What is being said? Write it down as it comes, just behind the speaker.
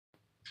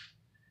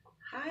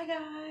Hi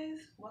guys,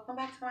 welcome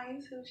back to my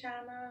YouTube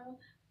channel.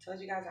 Told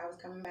you guys I was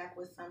coming back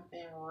with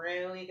something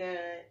really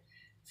good.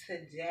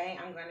 Today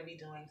I'm going to be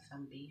doing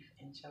some beef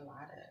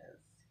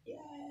enchiladas.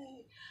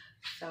 Yay!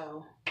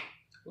 So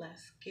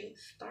let's get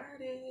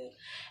started.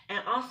 And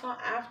also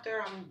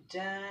after I'm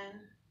done,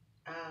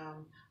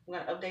 I'm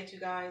going to update you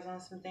guys on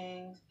some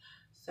things.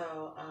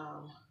 So,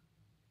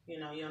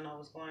 you'll know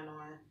what's going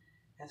on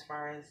as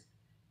far as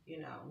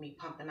me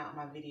pumping out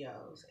my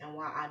videos and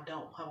why I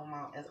don't pump them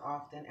out as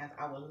often as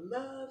I would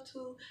love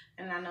to,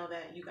 and I know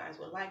that you guys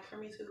would like for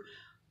me to,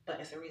 but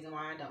it's the reason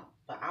why I don't.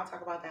 But I'll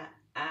talk about that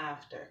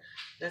after.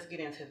 Let's get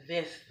into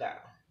this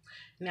though.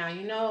 Now,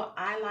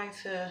 I like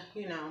to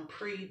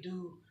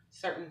pre-do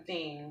certain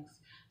things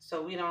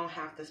so we don't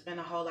have to spend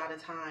a whole lot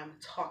of time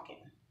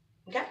talking.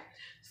 Okay,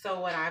 so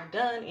what I've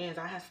done is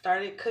I have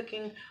started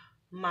cooking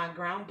my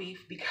ground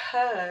beef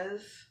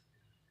because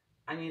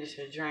I needed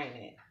to drain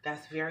it.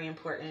 That's very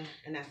important,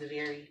 and that's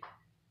very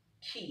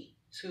key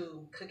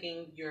to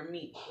cooking your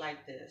meat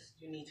like this.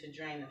 You need to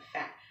drain the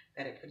fat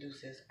that it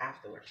produces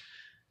afterwards.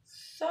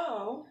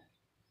 So,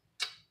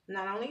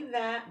 not only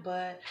that,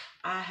 but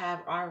I have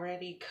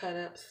already cut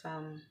up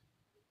some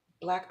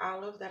black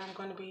olive that I'm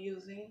going to be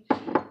using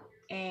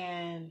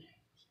and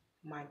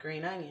my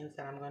green onions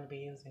that I'm going to be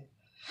using.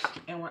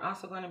 And we're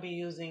also going to be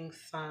using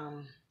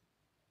some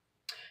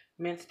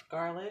minced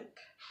garlic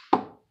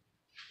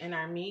in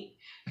our meat.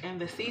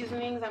 And the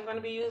seasonings I'm going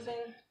to be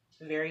using,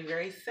 very,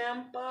 very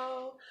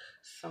simple.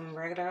 Some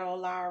regular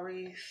old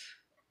Lawry's,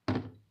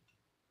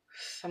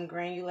 some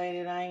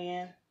granulated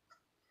onion,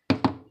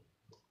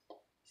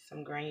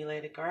 some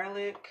granulated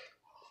garlic,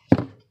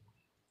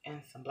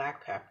 and some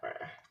black pepper.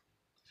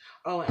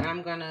 Oh, and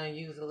I'm going to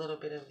use a little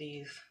bit of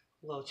these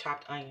little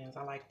chopped onions.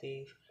 I like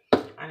these.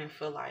 I didn't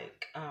feel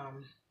like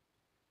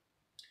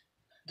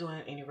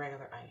doing any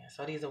regular onions.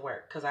 So these will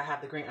work because I have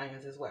the green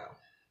onions as well.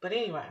 But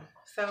anyway,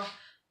 so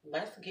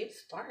let's get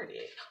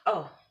started.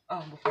 Oh,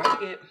 before I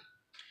forget,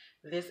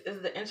 this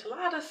is the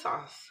enchilada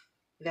sauce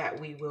that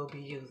we will be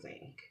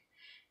using.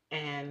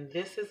 And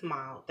this is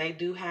mild. They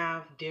do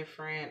have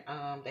different,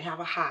 they have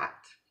a hot.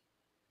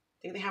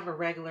 I think they have a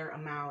regular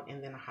amount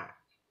and then a hot.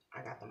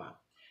 I got them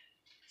up.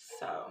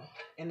 So,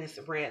 and it's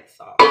red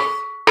sauce.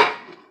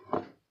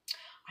 I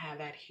have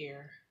that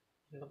here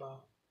in the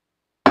bowl.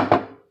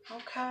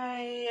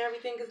 Okay,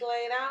 everything is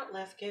laid out.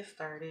 Let's get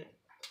started.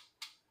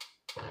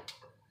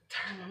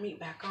 Turn my meat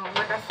back on.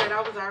 Like I said,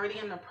 I was already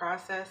in the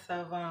process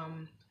of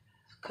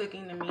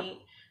cooking the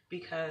meat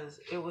because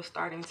it was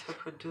starting to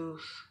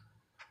produce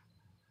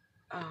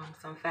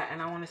some fat,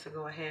 and I wanted to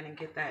go ahead and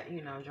get that,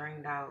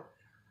 drained out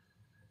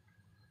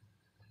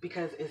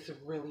because it's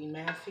really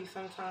messy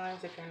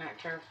sometimes if you're not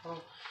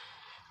careful.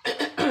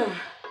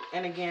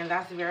 And again,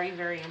 that's very,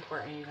 very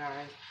important, you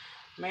guys.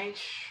 Make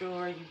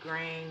sure you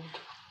drain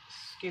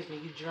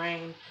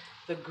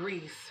the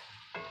grease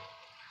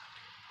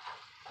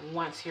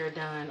once you're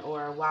done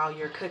or while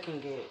you're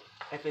cooking it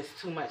if it's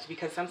too much,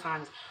 because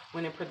sometimes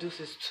when it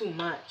produces too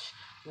much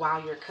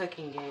while you're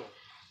cooking it,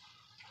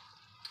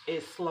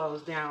 it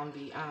slows down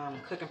the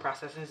cooking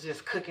process and it's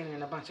just cooking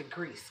in a bunch of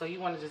grease. So you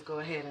want to just go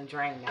ahead and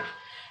drain that.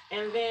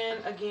 And then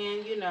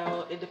again,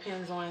 it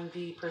depends on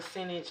the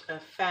percentage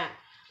of fat,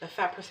 the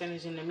fat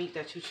percentage in the meat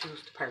that you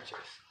choose to purchase.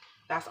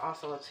 That's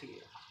also up to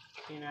you.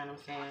 You know what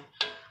I'm saying?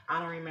 I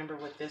don't remember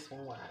what this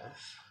one was,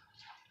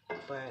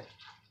 but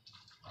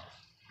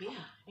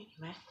yeah,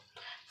 anyway.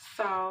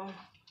 So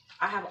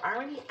I have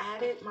already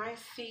added my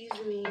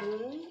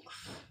seasonings.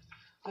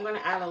 I'm going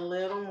to add a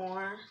little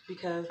more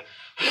because,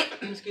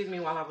 excuse me,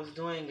 while I was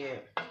doing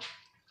it,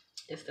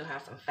 it still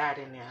has some fat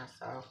in there.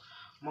 So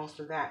most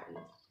of that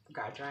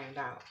got drained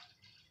out.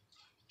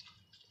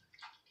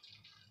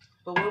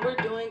 But what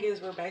we're doing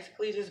is we're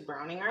basically just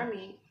browning our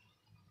meat.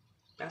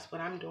 That's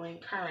what I'm doing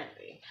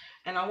currently.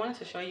 And I wanted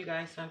to show you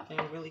guys something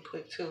really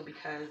quick too,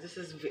 because this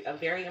is a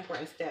very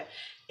important step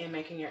in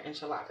making your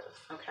enchiladas,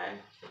 okay?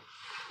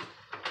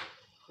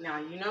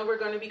 Now, we're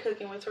going to be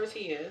cooking with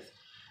tortillas.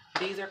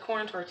 These are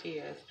corn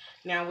tortillas.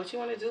 Now, what you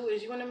want to do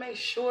is you want to make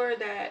sure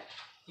that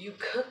you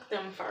cook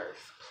them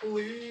first.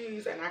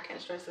 Please, and I can't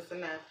stress this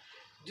enough,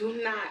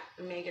 do not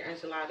make your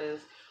enchiladas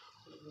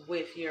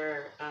with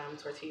your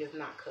tortillas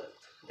not cooked.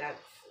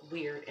 That's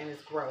weird and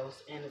it's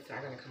gross and it's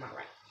not going to come out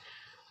right.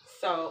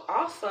 So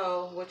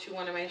also what you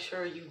want to make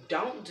sure you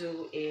don't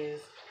do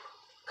is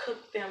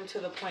cook them to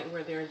the point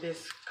where they're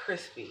this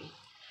crispy.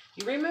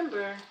 You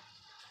remember,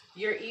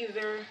 you're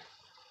either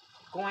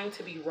going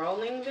to be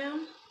rolling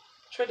them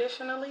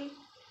traditionally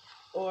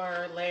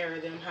or layer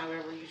them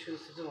however you choose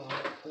to do them.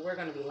 We're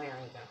going to be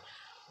layering them.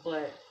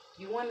 But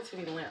you want it to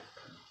be limp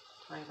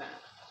like that.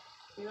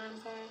 You know what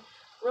I'm saying?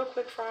 Real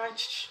quick fry.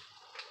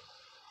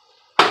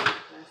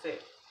 That's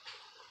it.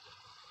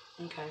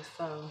 Okay,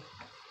 so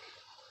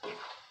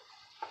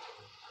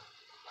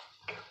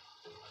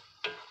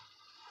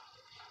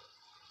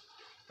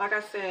like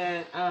I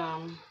said,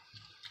 I'm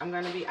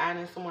going to be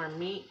adding some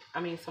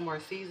more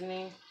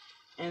seasoning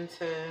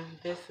into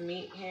this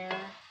meat here.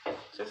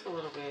 Just a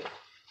little bit.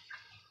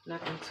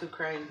 Nothing too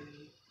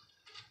crazy.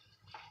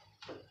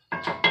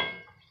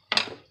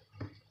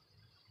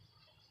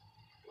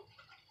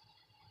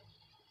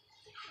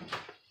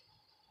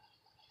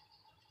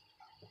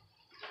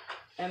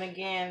 And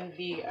again,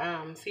 the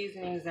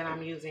seasonings that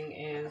I'm using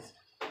is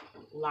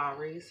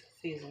Lawry's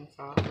seasoning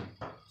salt,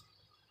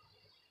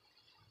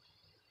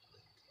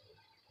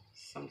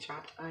 some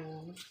chopped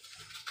onions.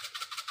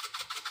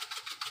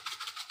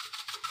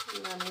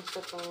 Let me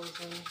put those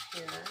in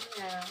here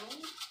now.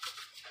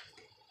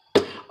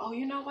 Oh,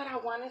 you know what I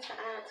wanted to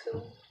add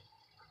too?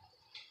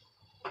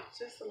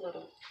 Just a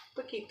little,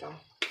 poquito,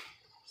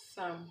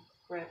 some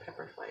red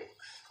pepper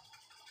flakes.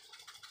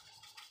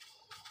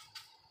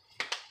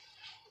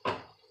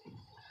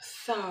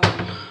 So,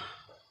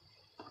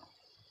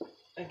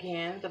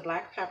 again, the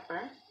black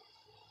pepper.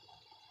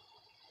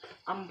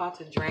 I'm about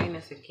to drain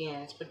this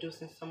again. It's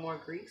producing some more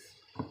grease.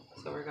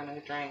 So we're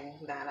gonna drain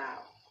that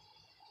out.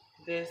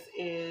 This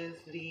is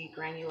the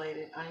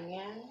granulated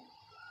onion.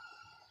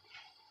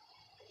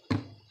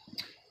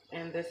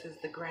 And this is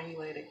the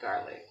granulated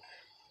garlic.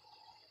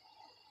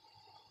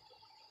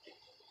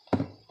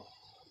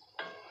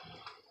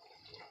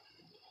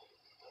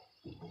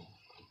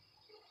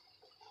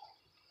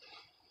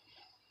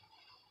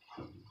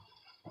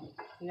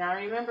 Now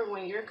remember,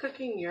 when you're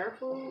cooking your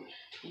food,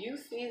 you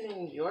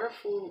season your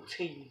food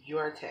to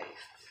your taste,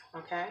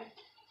 okay?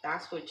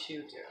 That's what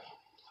you do.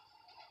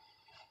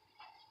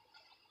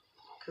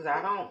 Because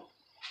I don't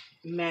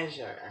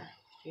measure,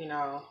 you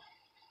know,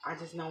 I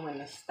just know when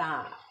to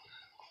stop.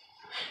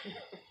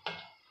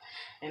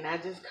 And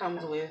that just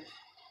comes with,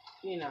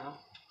 you know,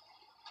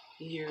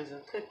 years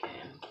of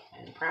cooking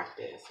and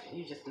practice, and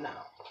you just know.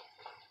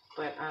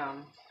 But,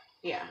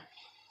 yeah.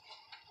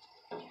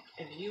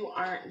 If you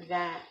aren't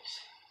that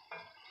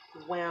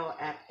well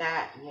at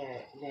that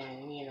yet,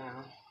 then, you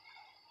know,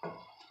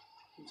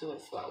 do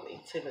it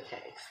slowly to the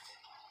taste.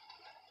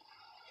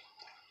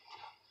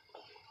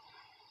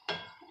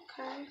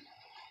 Okay.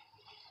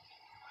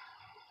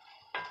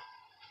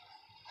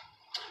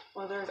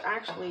 Well, there's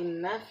actually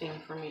nothing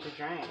for me to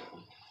drain,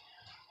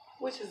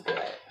 which is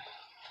good.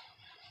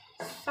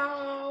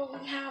 So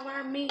we have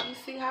our meat. You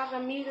see how the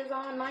meat is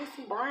all nice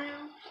and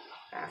brown?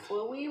 That's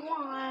what we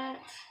want.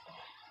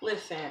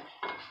 Listen,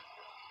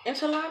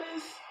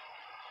 enchiladas,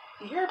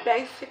 you're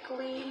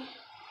basically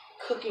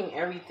cooking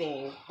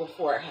everything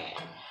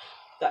beforehand.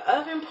 The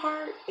oven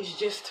part is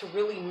just to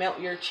really melt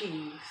your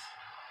cheese.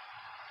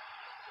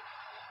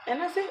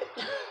 And that's it.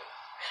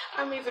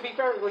 I mean, to be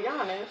perfectly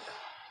honest,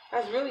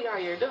 that's really all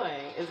you're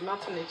doing is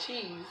melting the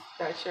cheese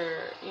that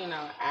you're, you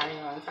know, adding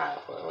on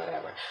top or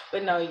whatever.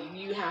 But no,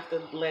 you have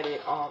to let it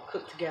all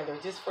cook together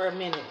just for a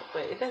minute.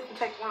 But it doesn't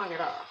take long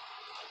at all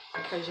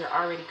because you're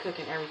already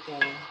cooking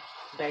everything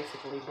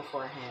basically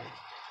beforehand.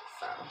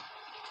 So,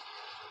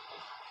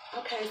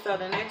 okay, so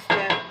the next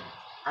step,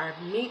 our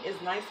meat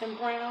is nice and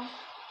brown.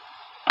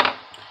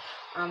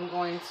 I'm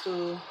going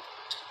to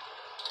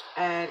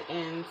add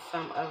in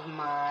some of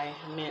my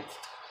minced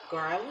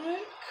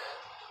garlic.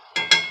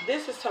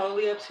 This is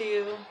totally up to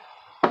you,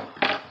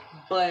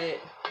 but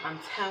I'm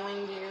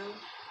telling you,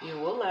 you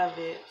will love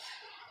it.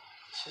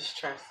 Just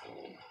trust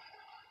me.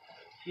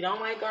 If you don't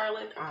like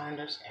garlic, I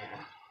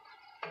understand,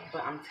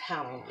 but I'm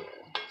telling you,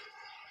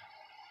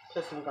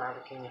 put some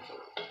garlic in your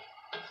food.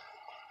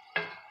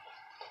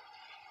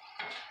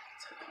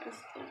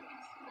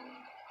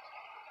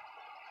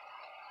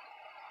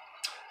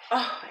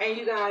 Oh, and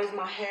you guys,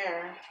 my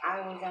hair, I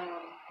was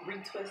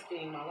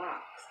retwisting my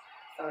locks,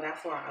 so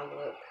that's why I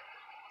look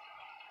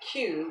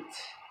cute,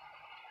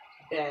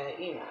 but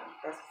you know,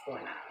 that's what's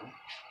going on.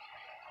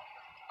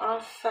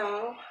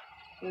 Also,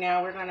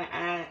 now we're gonna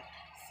add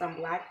some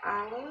black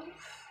olives,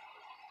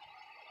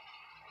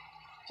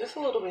 just a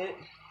little bit,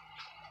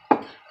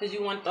 because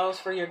you want those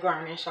for your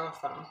garnish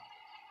also,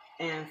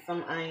 and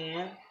some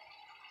onion,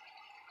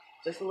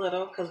 just a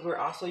little, because we're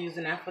also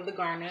using that for the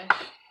garnish.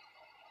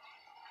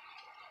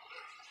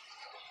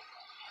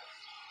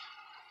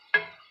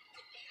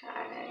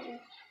 Okay,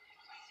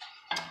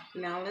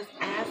 now let's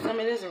add some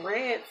of this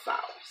red sauce.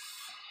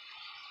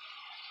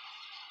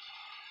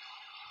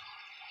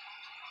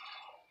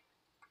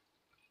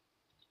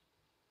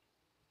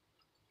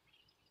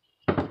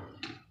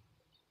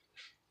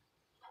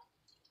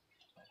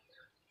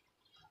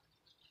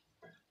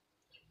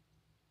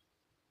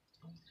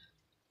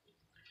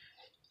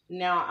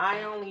 Now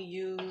I only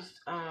used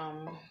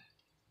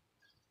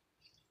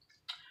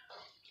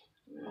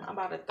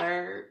about a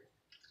third.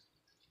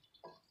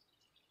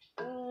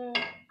 Or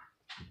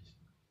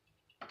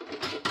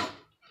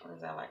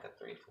is that like a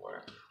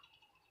 3/4?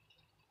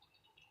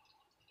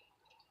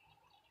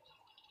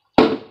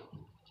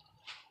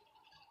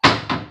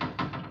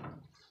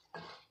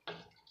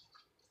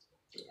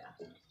 Yeah.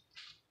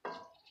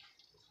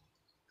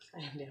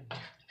 Same damn.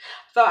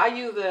 So I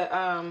use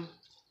a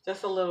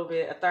just a little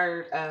bit, a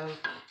third of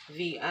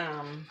the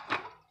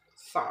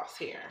sauce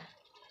here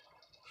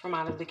from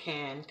out of the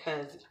can,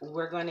 because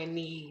we're gonna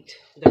need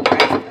the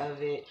rest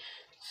of it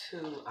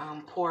to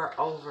pour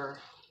over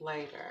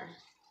later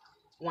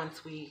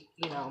once we,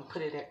 you know,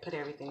 put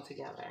everything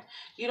together.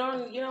 You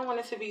don't want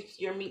it to be,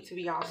 your meat to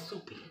be all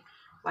soupy.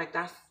 Like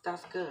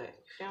that's good.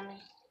 You feel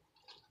me?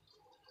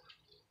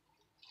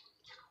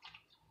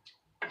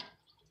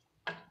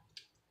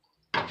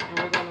 And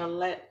we're gonna gonna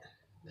let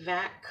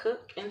that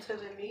cook into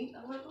the meat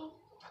a little.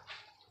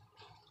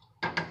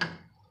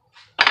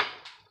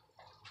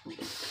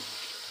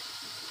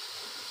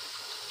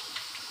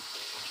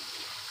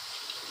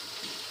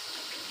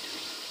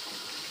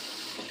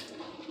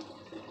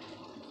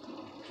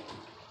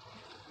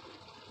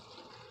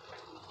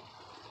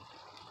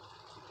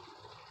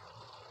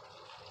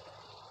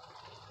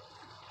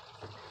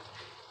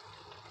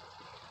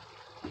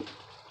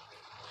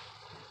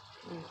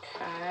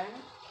 Okay.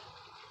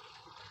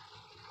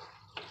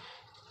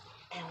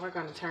 And we're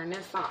gonna turn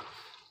this off.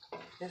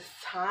 It's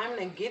time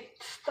to get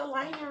the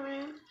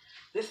layering.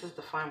 This is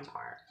the fun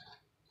part.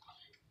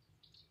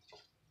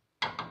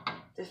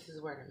 This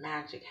is where the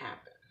magic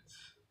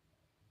happens.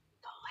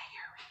 The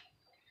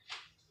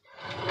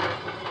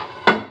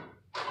layering.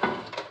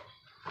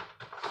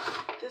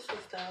 This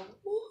is the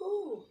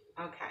woohoo.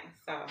 Okay,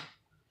 so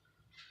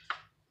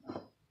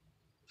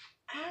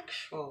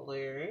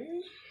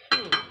actually,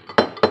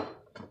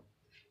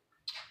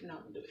 no,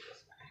 I'm gonna do it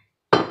this way.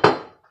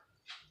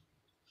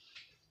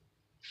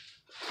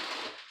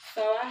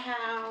 So I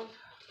have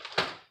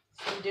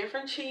some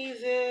different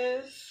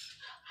cheeses.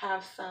 I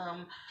have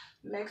some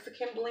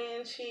Mexican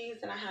blend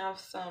cheese, and I have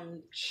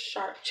some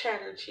sharp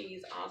cheddar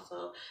cheese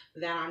also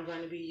that I'm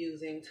going to be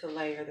using to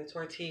layer the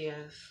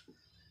tortillas.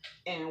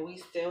 And we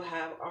still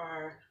have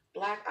our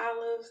black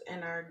olives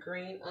and our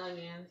green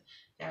onions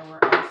that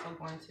we're also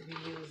going to be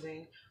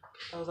using.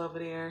 Put those over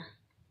there.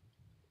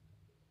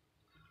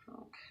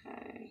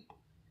 Okay.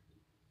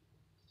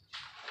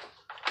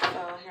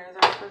 So here's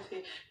our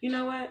tortilla. You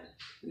know what?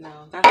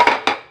 No,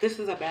 this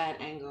is a bad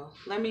angle.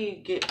 Let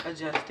me get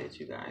adjusted,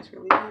 you guys.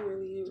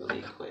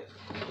 Really quick.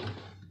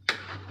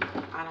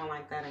 I don't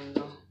like that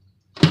angle.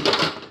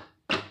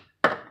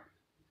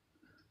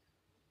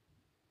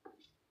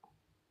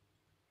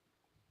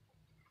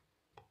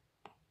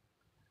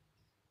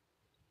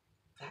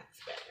 That's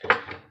better.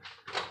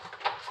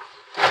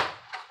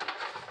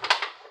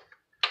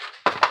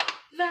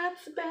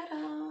 That's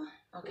better.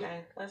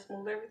 Okay, let's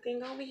move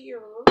everything over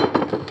here.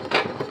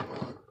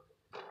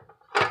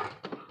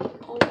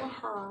 Over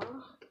her.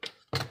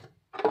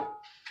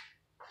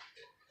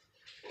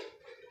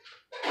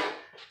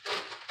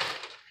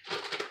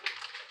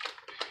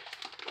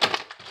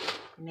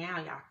 Now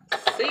y'all can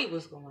see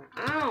what's going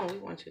on. We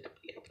want you to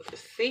be able to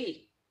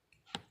see.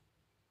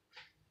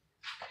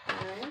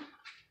 Okay.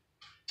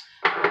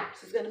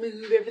 Just gonna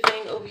move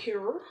everything over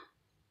here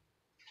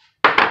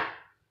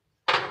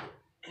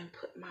and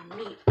put my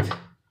meat.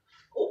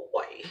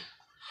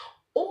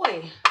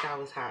 Oi, that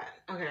was hot.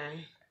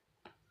 Okay.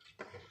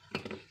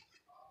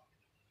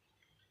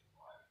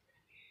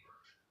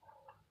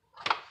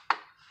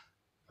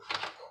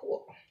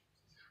 Cool.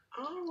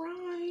 All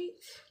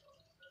right.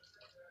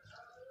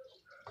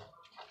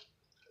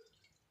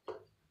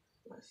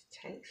 Let's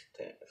taste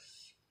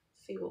this.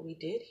 See what we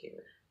did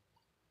here.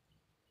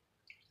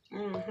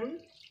 Okay.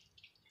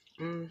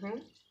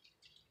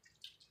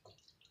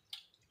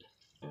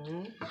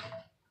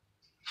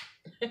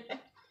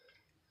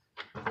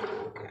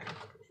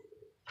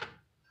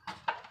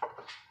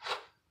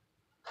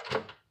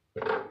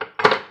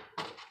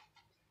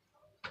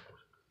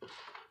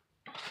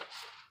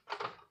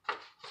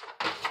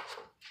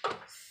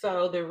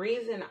 So the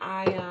reason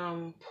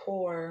I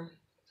pour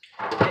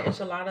the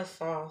enchilada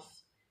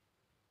sauce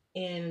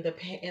in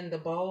the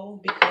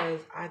bowl, because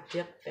I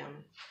dip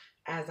them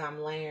as I'm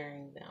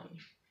layering them.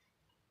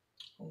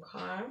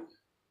 Okay.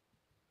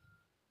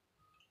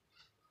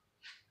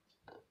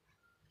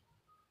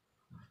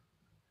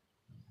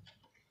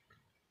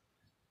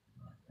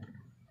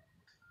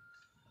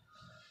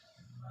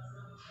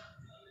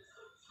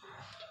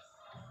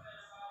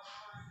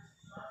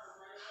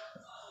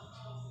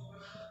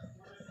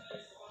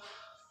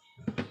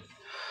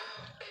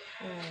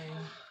 Okay.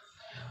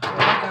 Well,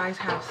 you guys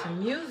have some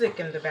music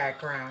in the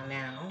background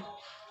now.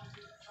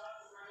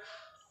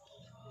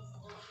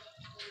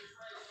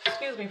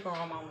 Excuse me for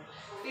a moment.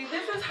 See,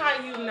 this is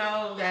how you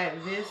know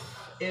that this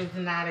is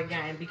not a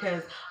game,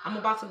 because I'm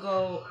about to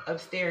go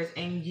upstairs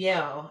and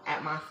yell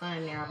at my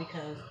son now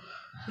because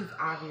he's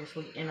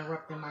obviously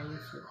interrupting my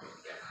YouTube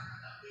video.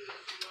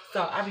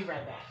 So I'll be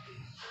right back.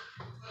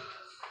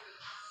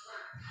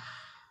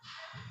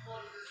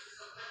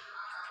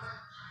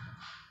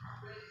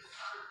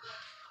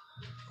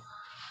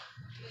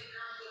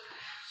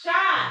 Sean!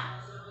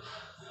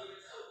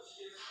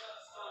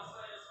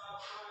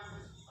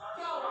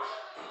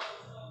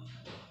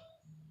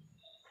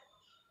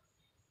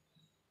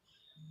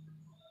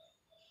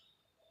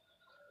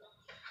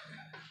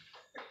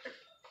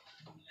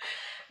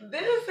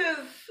 This is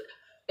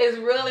as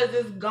real as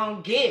it's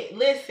gonna get.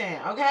 Listen,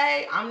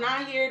 okay? I'm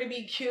not here to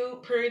be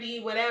cute,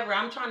 pretty, whatever.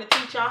 I'm trying to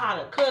teach y'all how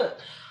to cook,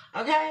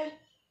 okay?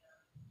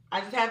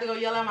 I just had to go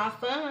yell at my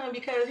son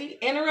because he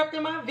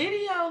interrupted my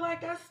video.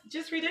 Like, that's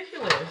just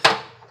ridiculous.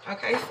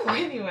 Okay, so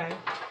anyway,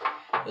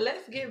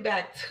 let's get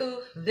back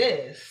to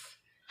this.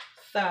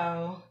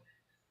 So,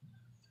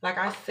 like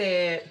I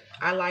said,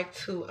 I like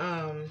to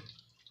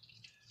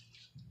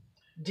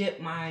dip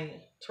my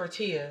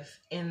tortillas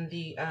in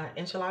the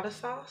enchilada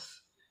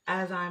sauce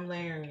as I'm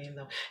layering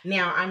them.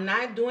 Now, I'm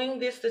not doing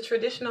this the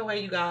traditional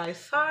way, you guys.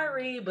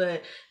 Sorry,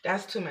 but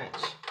that's too much.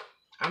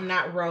 I'm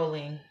not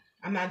rolling.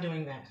 I'm not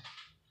doing that.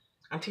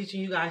 I'm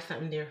teaching you guys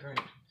something different.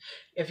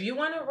 If you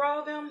want to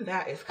roll them,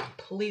 that is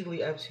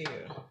completely up to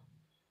you.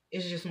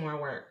 It's just more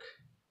work.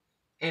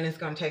 And it's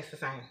going to taste the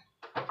same.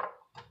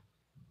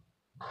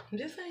 I'm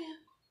just saying.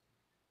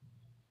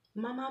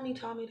 My mommy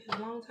taught me this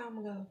a long time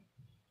ago.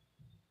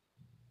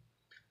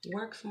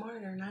 Work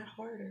smarter, not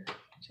harder.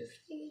 Just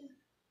saying.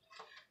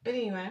 But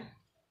anyway.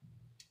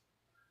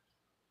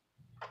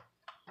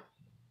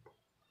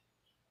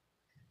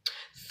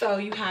 So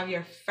you have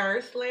your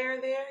first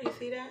layer there. You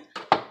see that?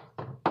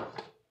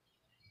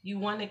 You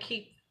want to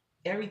keep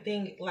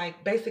everything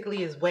like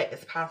basically as wet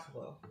as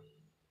possible.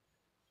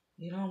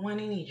 You don't want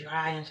any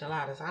dry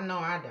enchiladas. I know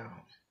I don't.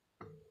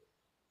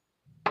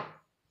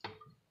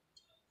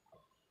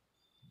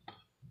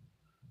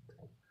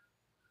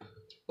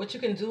 What you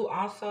can do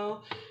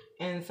also,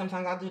 and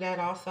sometimes I do that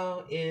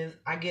also, is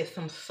I get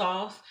some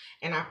sauce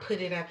and I put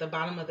it at the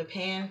bottom of the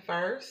pan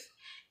first,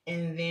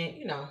 and then,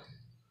 you know,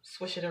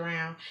 swish it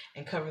around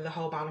and cover the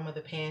whole bottom of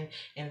the pan,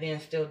 and then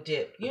still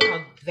dip. You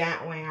know,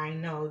 that way I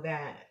know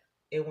that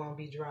it won't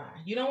be dry.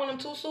 You don't want them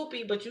too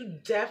soupy, but you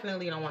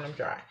definitely don't want them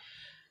dry.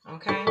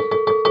 Okay?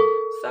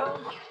 So,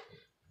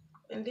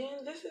 and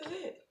then this is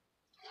it.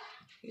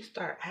 You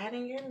start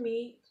adding your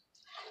meat.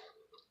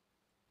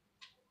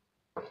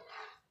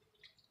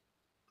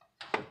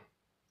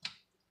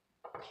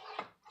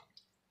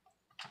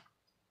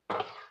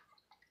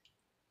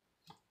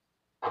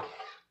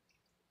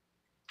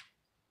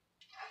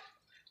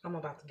 I'm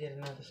about to get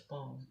another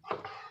spoon.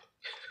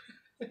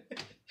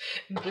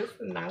 This is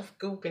not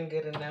scooping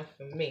good enough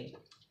for me.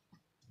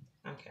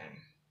 Okay.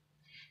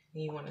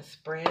 You want to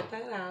spread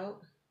that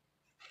out.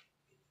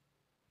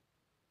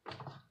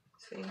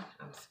 See,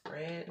 I'm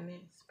spreading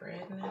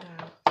it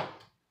out.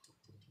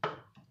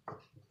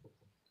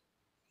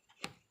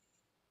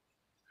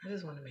 I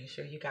just want to make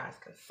sure you guys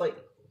can sleep.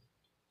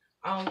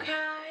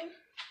 Okay.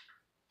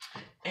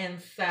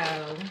 And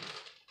so,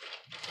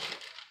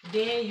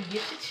 then you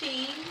get your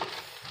cheese.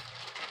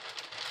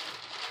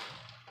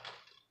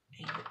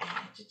 And you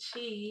add your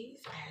cheese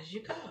as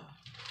you go.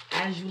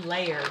 As you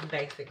layer,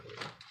 basically.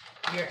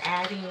 You're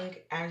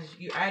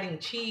adding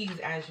cheese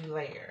as you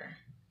layer.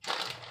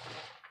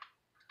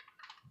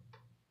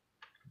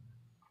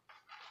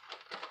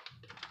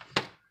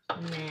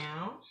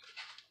 Now,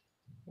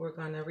 we're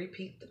going to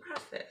repeat the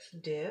process.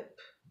 Dip,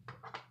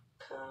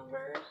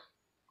 cover,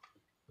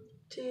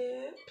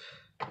 dip.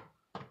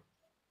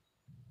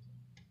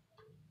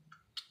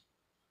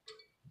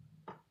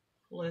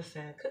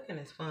 Listen, cooking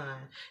is fun,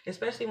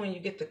 especially when you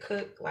get to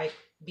cook, like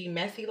be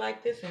messy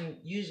like this and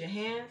use your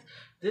hands.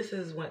 This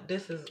is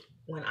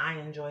when I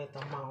enjoy it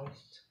the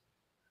most,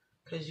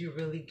 because you're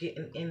really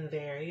getting in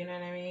there. You know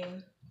what I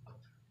mean?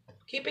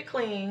 Keep it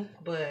clean,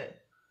 but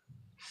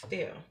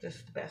still, this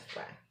is the best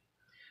way.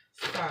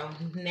 So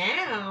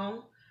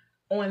now,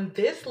 on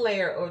this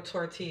layer of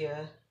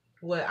tortilla,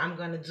 what I'm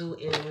going to do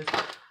is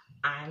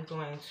I'm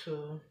going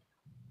to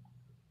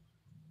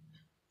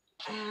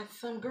add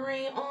some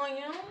green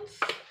onions,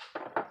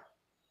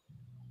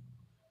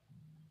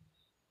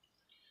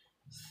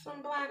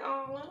 some black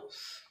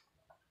olives,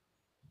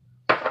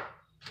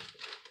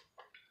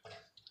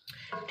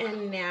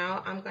 and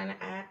now I'm going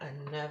to add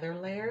another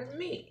layer of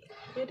meat.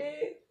 You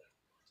dig?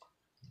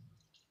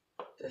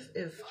 This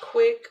is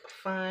quick,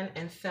 fun,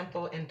 and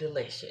simple, and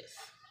delicious.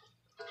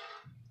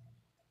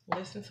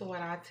 Listen to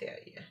what I tell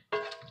you.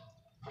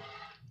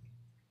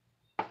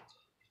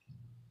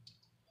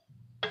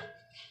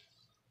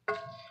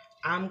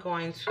 I'm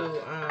going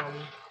to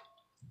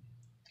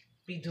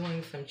be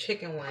doing some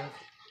chicken ones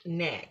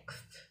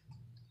next.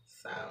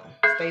 So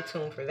stay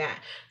tuned for that.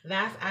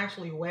 That's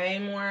actually way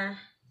more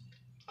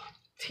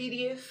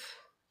tedious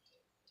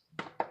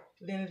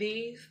than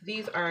these.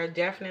 These are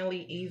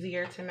definitely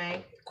easier to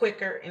make,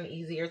 quicker and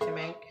easier to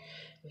make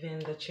than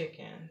the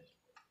chicken.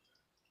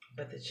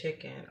 But the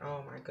chicken,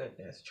 oh my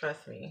goodness,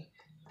 trust me,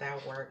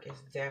 that work is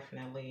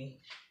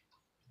definitely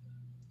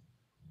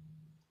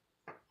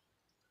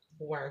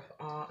worth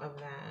all of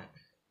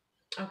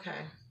that.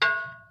 Okay,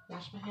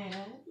 wash my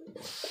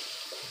hands.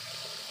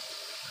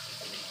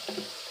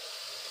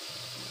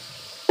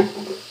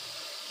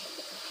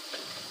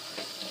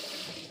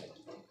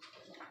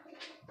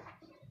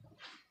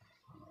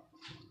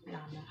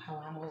 Y'all know how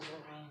I'm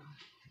overran.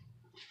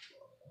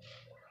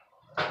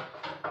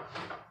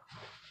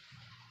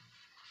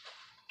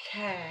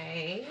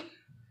 Okay,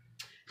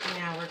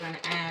 now we're going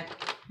to add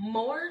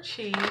more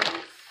cheese.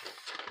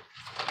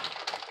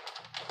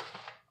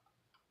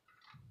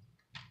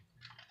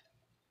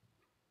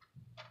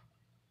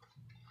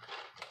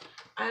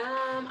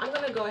 I'm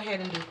going to go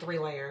ahead and do 3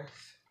 layers.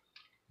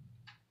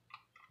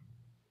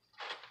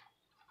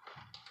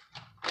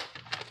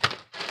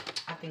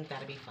 I think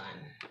that'll be fun.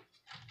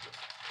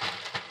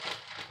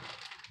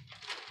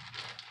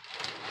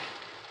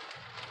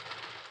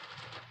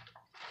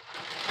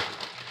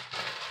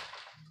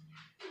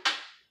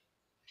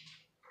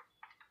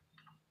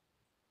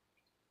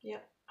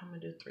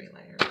 gonna do 3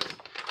 layers.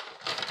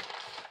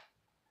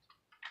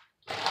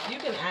 You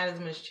can add as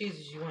much cheese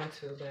as you want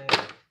to,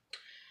 but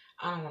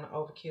I don't want to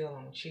overkill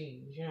on the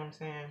cheese. You know what I'm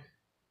saying?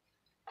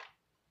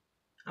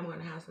 I'm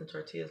gonna have some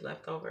tortillas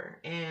left over,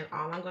 and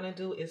all I'm gonna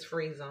do is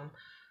freeze them.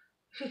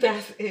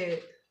 That's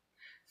it.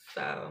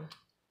 So,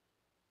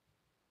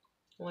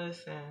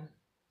 listen,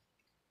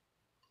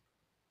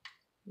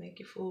 make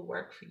your food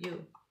work for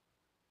you.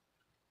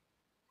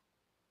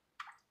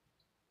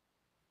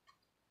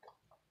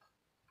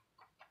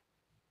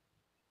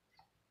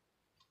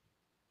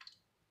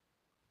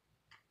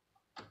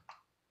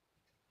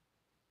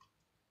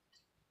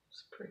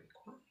 It's pretty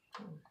quiet.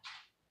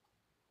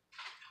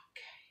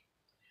 Okay.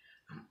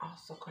 I'm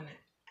also gonna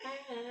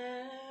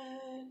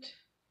add.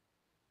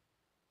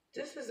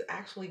 This is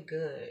actually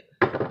good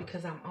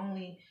because I'm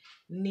only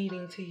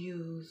needing to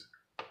use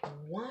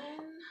 1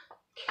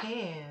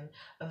 can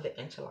of the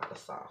enchilada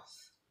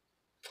sauce.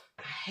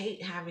 I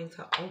hate having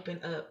to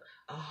open up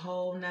a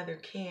whole nother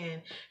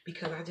can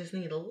because I just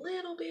need a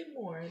little bit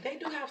more. They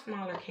do have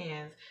smaller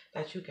cans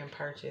that you can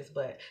purchase,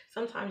 but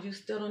sometimes you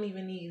still don't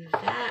even need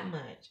that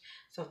much.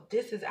 So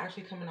this is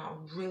actually coming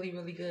out really,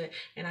 really good.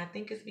 And I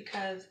think it's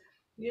because,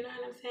 you know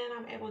what I'm saying,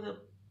 I'm able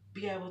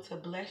to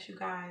bless you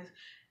guys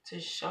to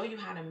show you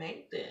how to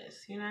make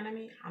this. You know what I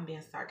mean? I'm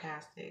being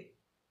sarcastic,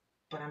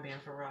 but I'm being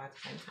for real at the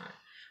same time.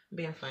 I'm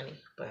being funny,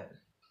 but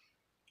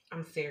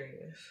I'm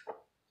serious.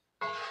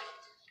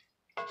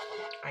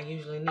 I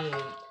usually need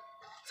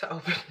to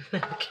open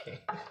another can.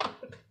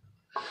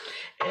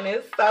 And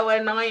it's so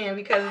annoying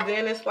because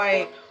then it's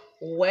like,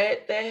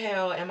 what the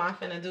hell am I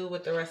finna do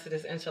with the rest of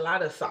this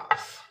enchilada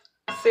sauce?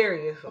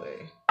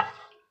 Seriously.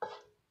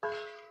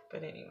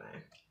 But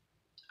anyway,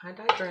 I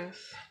digress.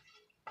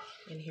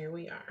 And here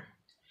we are.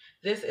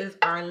 This is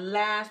our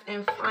last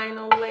and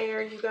final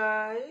layer, you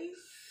guys.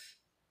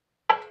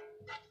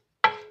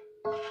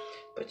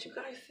 But you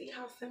guys see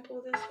how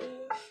simple this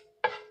is?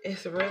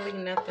 It's really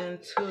nothing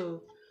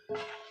to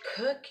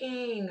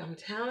cooking. I'm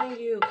telling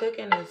you,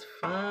 cooking is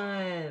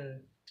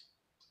fun.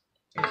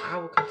 And I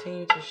will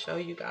continue to show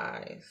you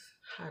guys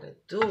how to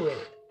do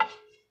it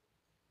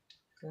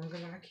as long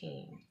as I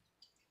can.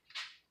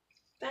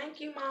 Thank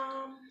you,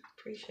 Mom.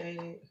 Appreciate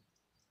it.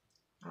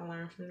 I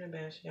learned from the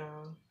best,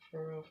 y'all.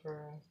 For real, for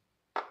real.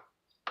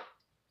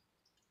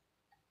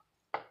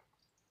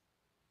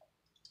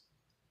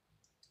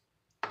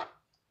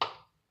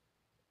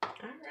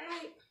 All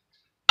right.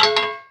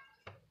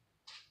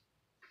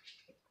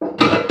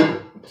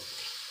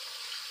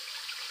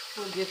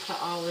 We'll get to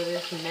all of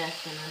this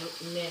mess in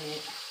a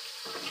minute.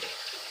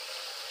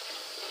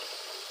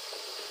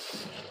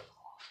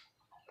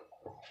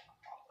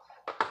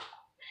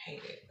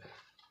 Hate it.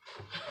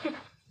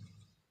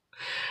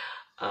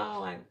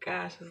 Oh my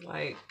gosh, it's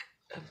like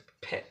a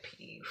pet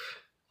peeve.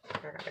 I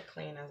gotta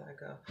clean as I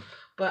go.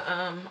 But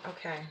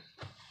okay.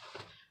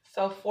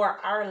 So for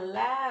our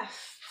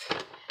last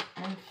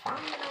and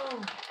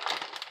final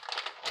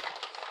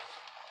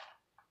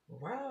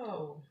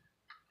row,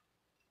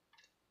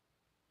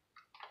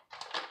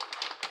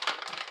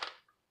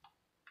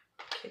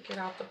 kick it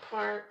out the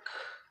park.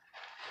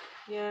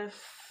 Yes,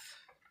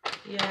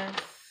 yes,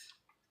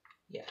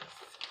 yes.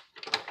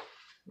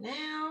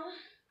 Now,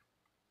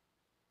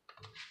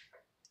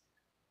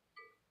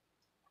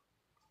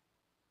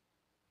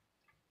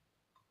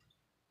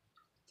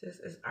 this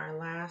is our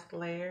last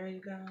layer, you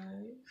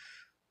guys.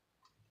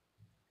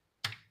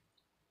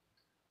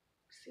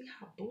 See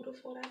how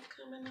beautiful that's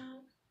coming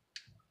out?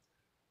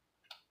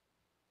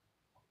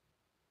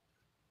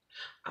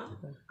 Oh,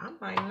 I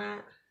might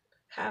not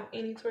have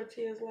any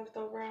tortillas left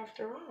over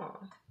after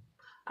all.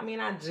 I mean,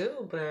 I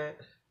do, but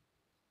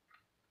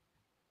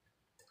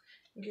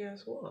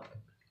guess what?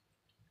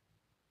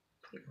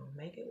 We're gonna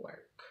make it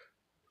work.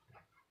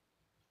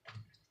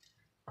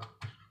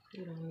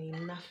 We don't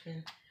need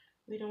nothing.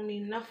 We don't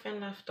need nothing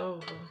left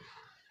over.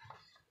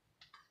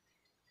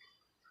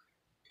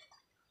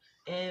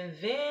 And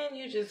then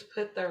you just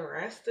put the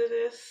rest of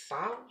this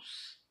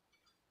sauce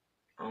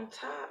on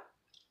top.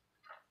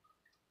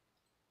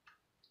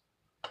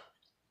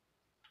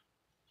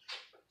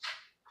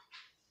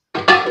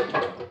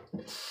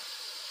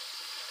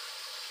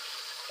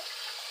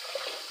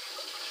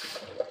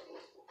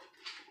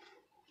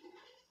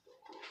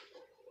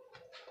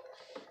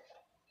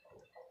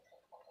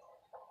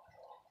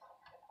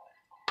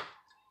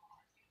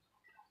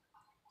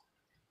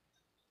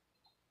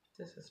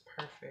 This is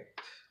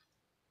perfect.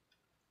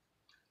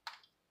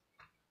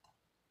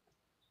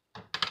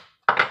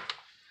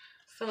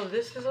 So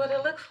this is what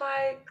it looks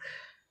like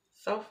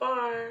so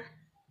far.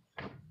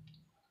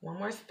 One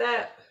more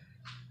step.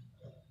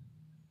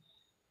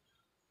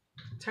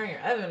 Turn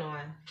your oven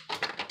on.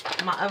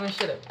 My oven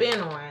should have been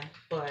on,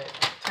 but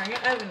turn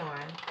your oven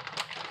on.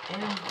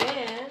 And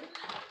then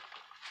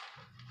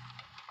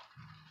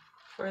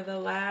for the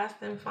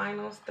last and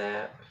final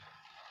step,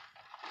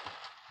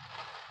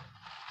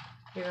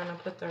 you're gonna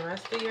put the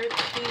rest of your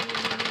cheese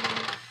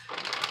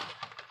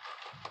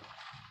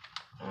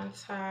on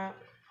top.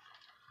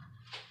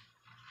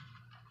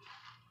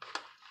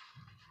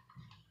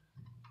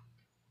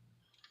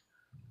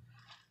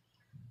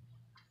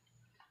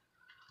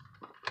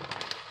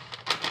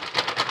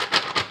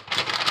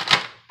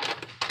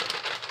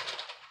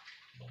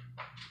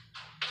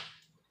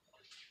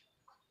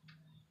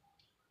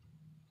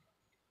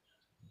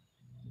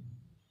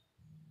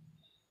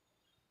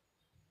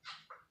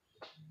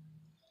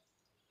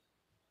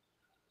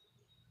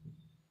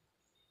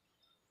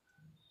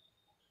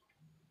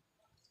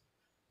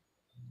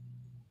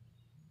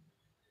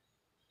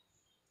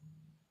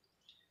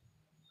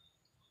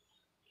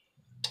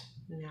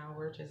 Now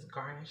we're just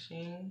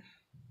garnishing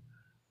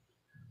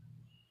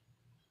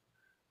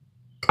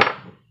the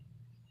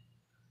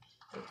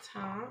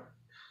top.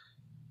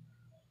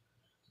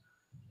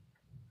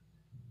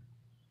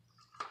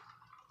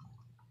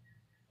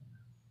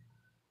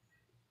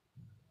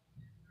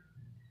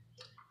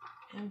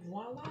 And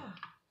voila.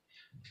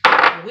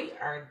 We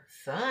are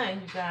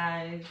done, you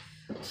guys.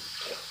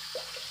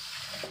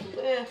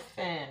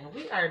 Listen,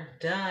 we are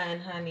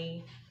done,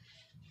 honey.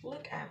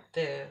 Look at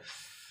this.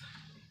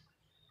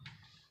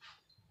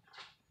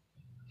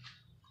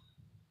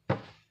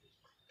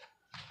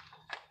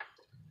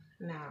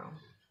 Now,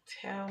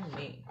 tell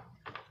me.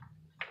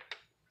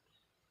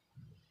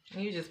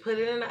 You just put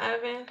it in the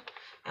oven.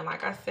 And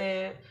like I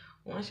said,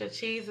 once your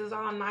cheese is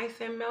all nice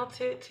and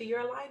melted to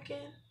your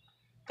liking,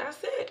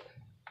 that's it.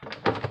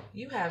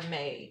 You have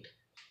made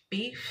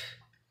beef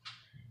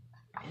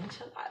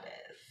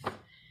enchiladas.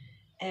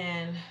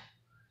 And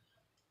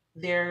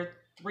they're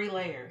 3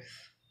 layers.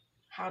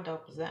 How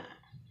dope is that?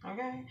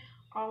 Okay?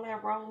 All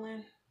that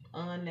rolling,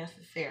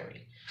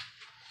 unnecessary.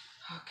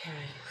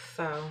 Okay,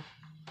 so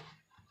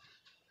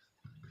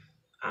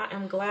I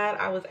am glad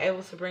I was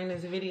able to bring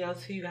this video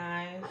to you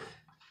guys.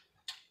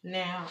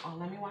 Now,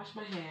 let me wash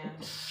my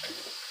hands.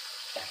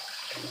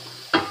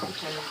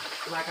 Because,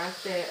 like I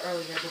said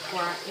earlier,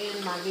 before I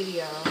end my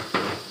video,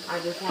 I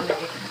just wanted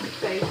to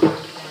say something.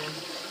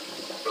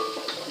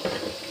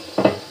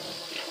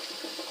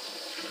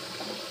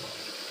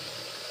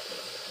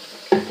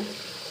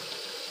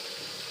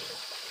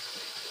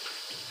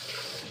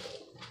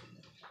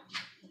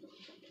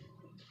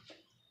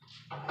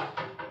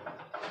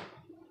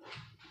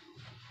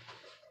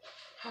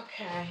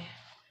 Okay.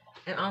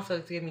 And also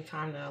to give me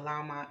time to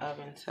allow my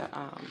oven to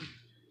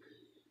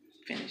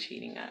finish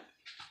heating up.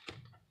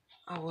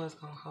 I was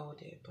gonna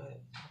hold it,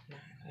 but I'm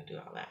not gonna do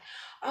all that.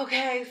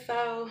 Okay,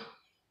 so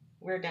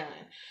we're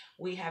done.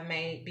 We have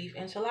made beef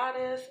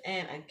enchiladas,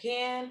 and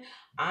again,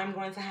 I'm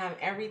going to have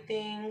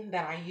everything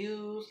that I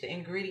use, the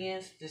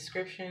ingredients,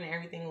 description,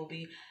 everything will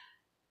be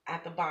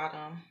at the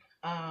bottom.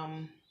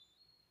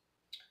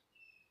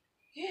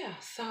 Yeah,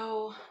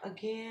 so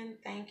again,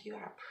 thank you.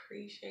 I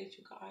appreciate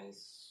you guys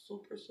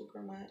super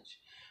much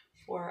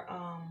for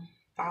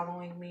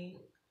following me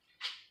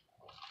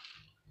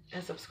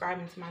and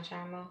subscribing to my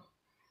channel.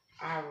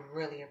 I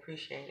really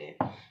appreciate it.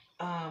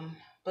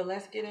 But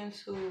let's get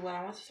into what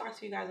I want to talk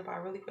to you guys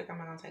about really quick. I'm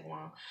not gonna take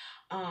long.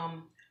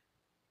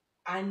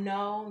 I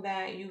know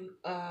that you,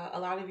 a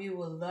lot of you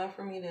would love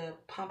for me to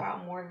pump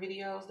out more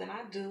videos than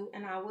I do,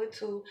 and I would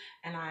too.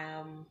 And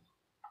I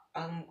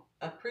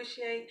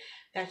appreciate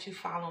that you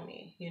follow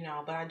me, you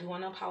know, but I do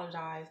want to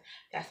apologize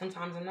that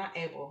sometimes I'm not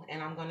able,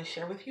 and I'm going to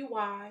share with you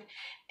why.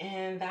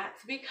 And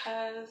that's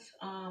because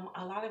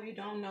a lot of you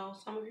don't know,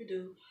 some of you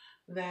do,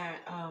 that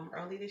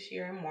early this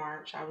year in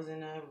March, I was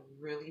in a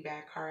really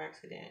bad car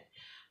accident.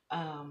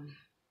 My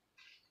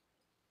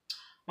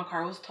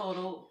car was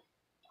totaled.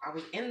 I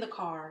was in the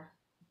car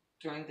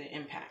during the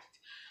impact.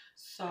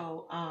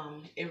 So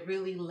it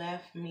really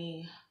left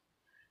me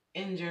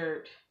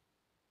injured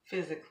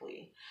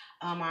physically.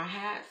 I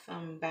had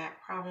some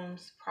back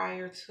problems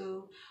prior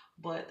to,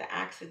 but the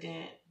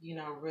accident, you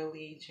know,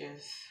 really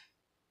just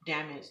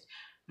damaged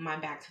my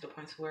back to the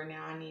point to where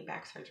now I need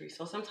back surgery.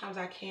 So sometimes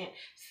I can't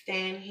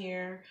stand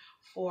here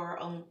for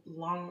a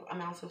long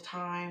amounts of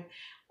time,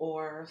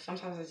 or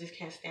sometimes I just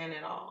can't stand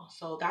at all.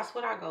 So that's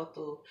what I go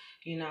through,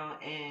 you know,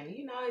 and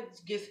you know,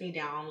 it gets me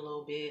down a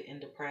little bit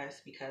and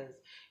depressed because,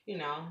 you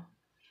know,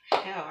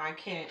 hell, I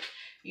can't,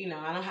 you know,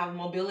 I don't have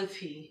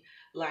mobility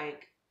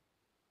like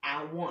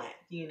I want,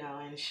 you know,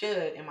 and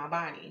should in my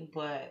body.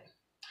 But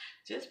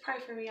just pray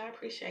for me. I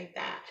appreciate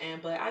that.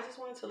 But I just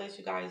wanted to let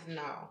you guys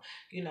know,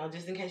 you know,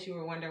 just in case you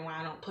were wondering why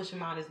I don't push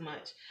them out as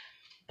much.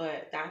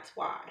 But that's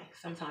why.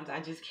 Sometimes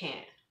I just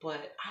can't.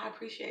 But I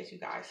appreciate you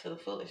guys to the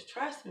fullest.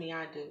 Trust me,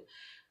 I do.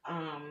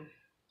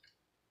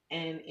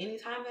 And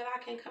anytime that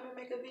I can come and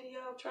make a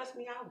video, trust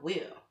me, I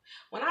will.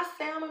 When I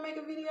say I'm gonna make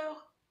a video,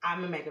 I'm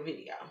gonna make a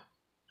video.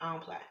 I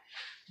don't play.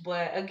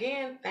 But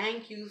again,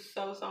 thank you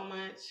so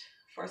much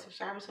for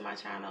subscribing to my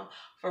channel,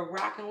 for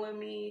rocking with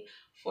me,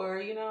 for,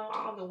 you know,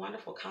 all the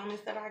wonderful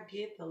comments that I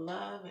get, the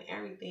love and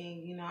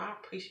everything. You know, I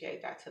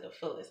appreciate that to the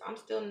fullest. I'm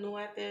still new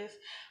at this,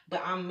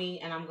 but I'm me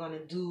and I'm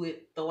gonna do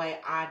it the way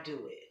I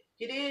do it.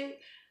 You did?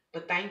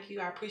 But thank you.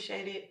 I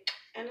appreciate it.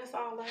 And it's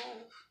all love.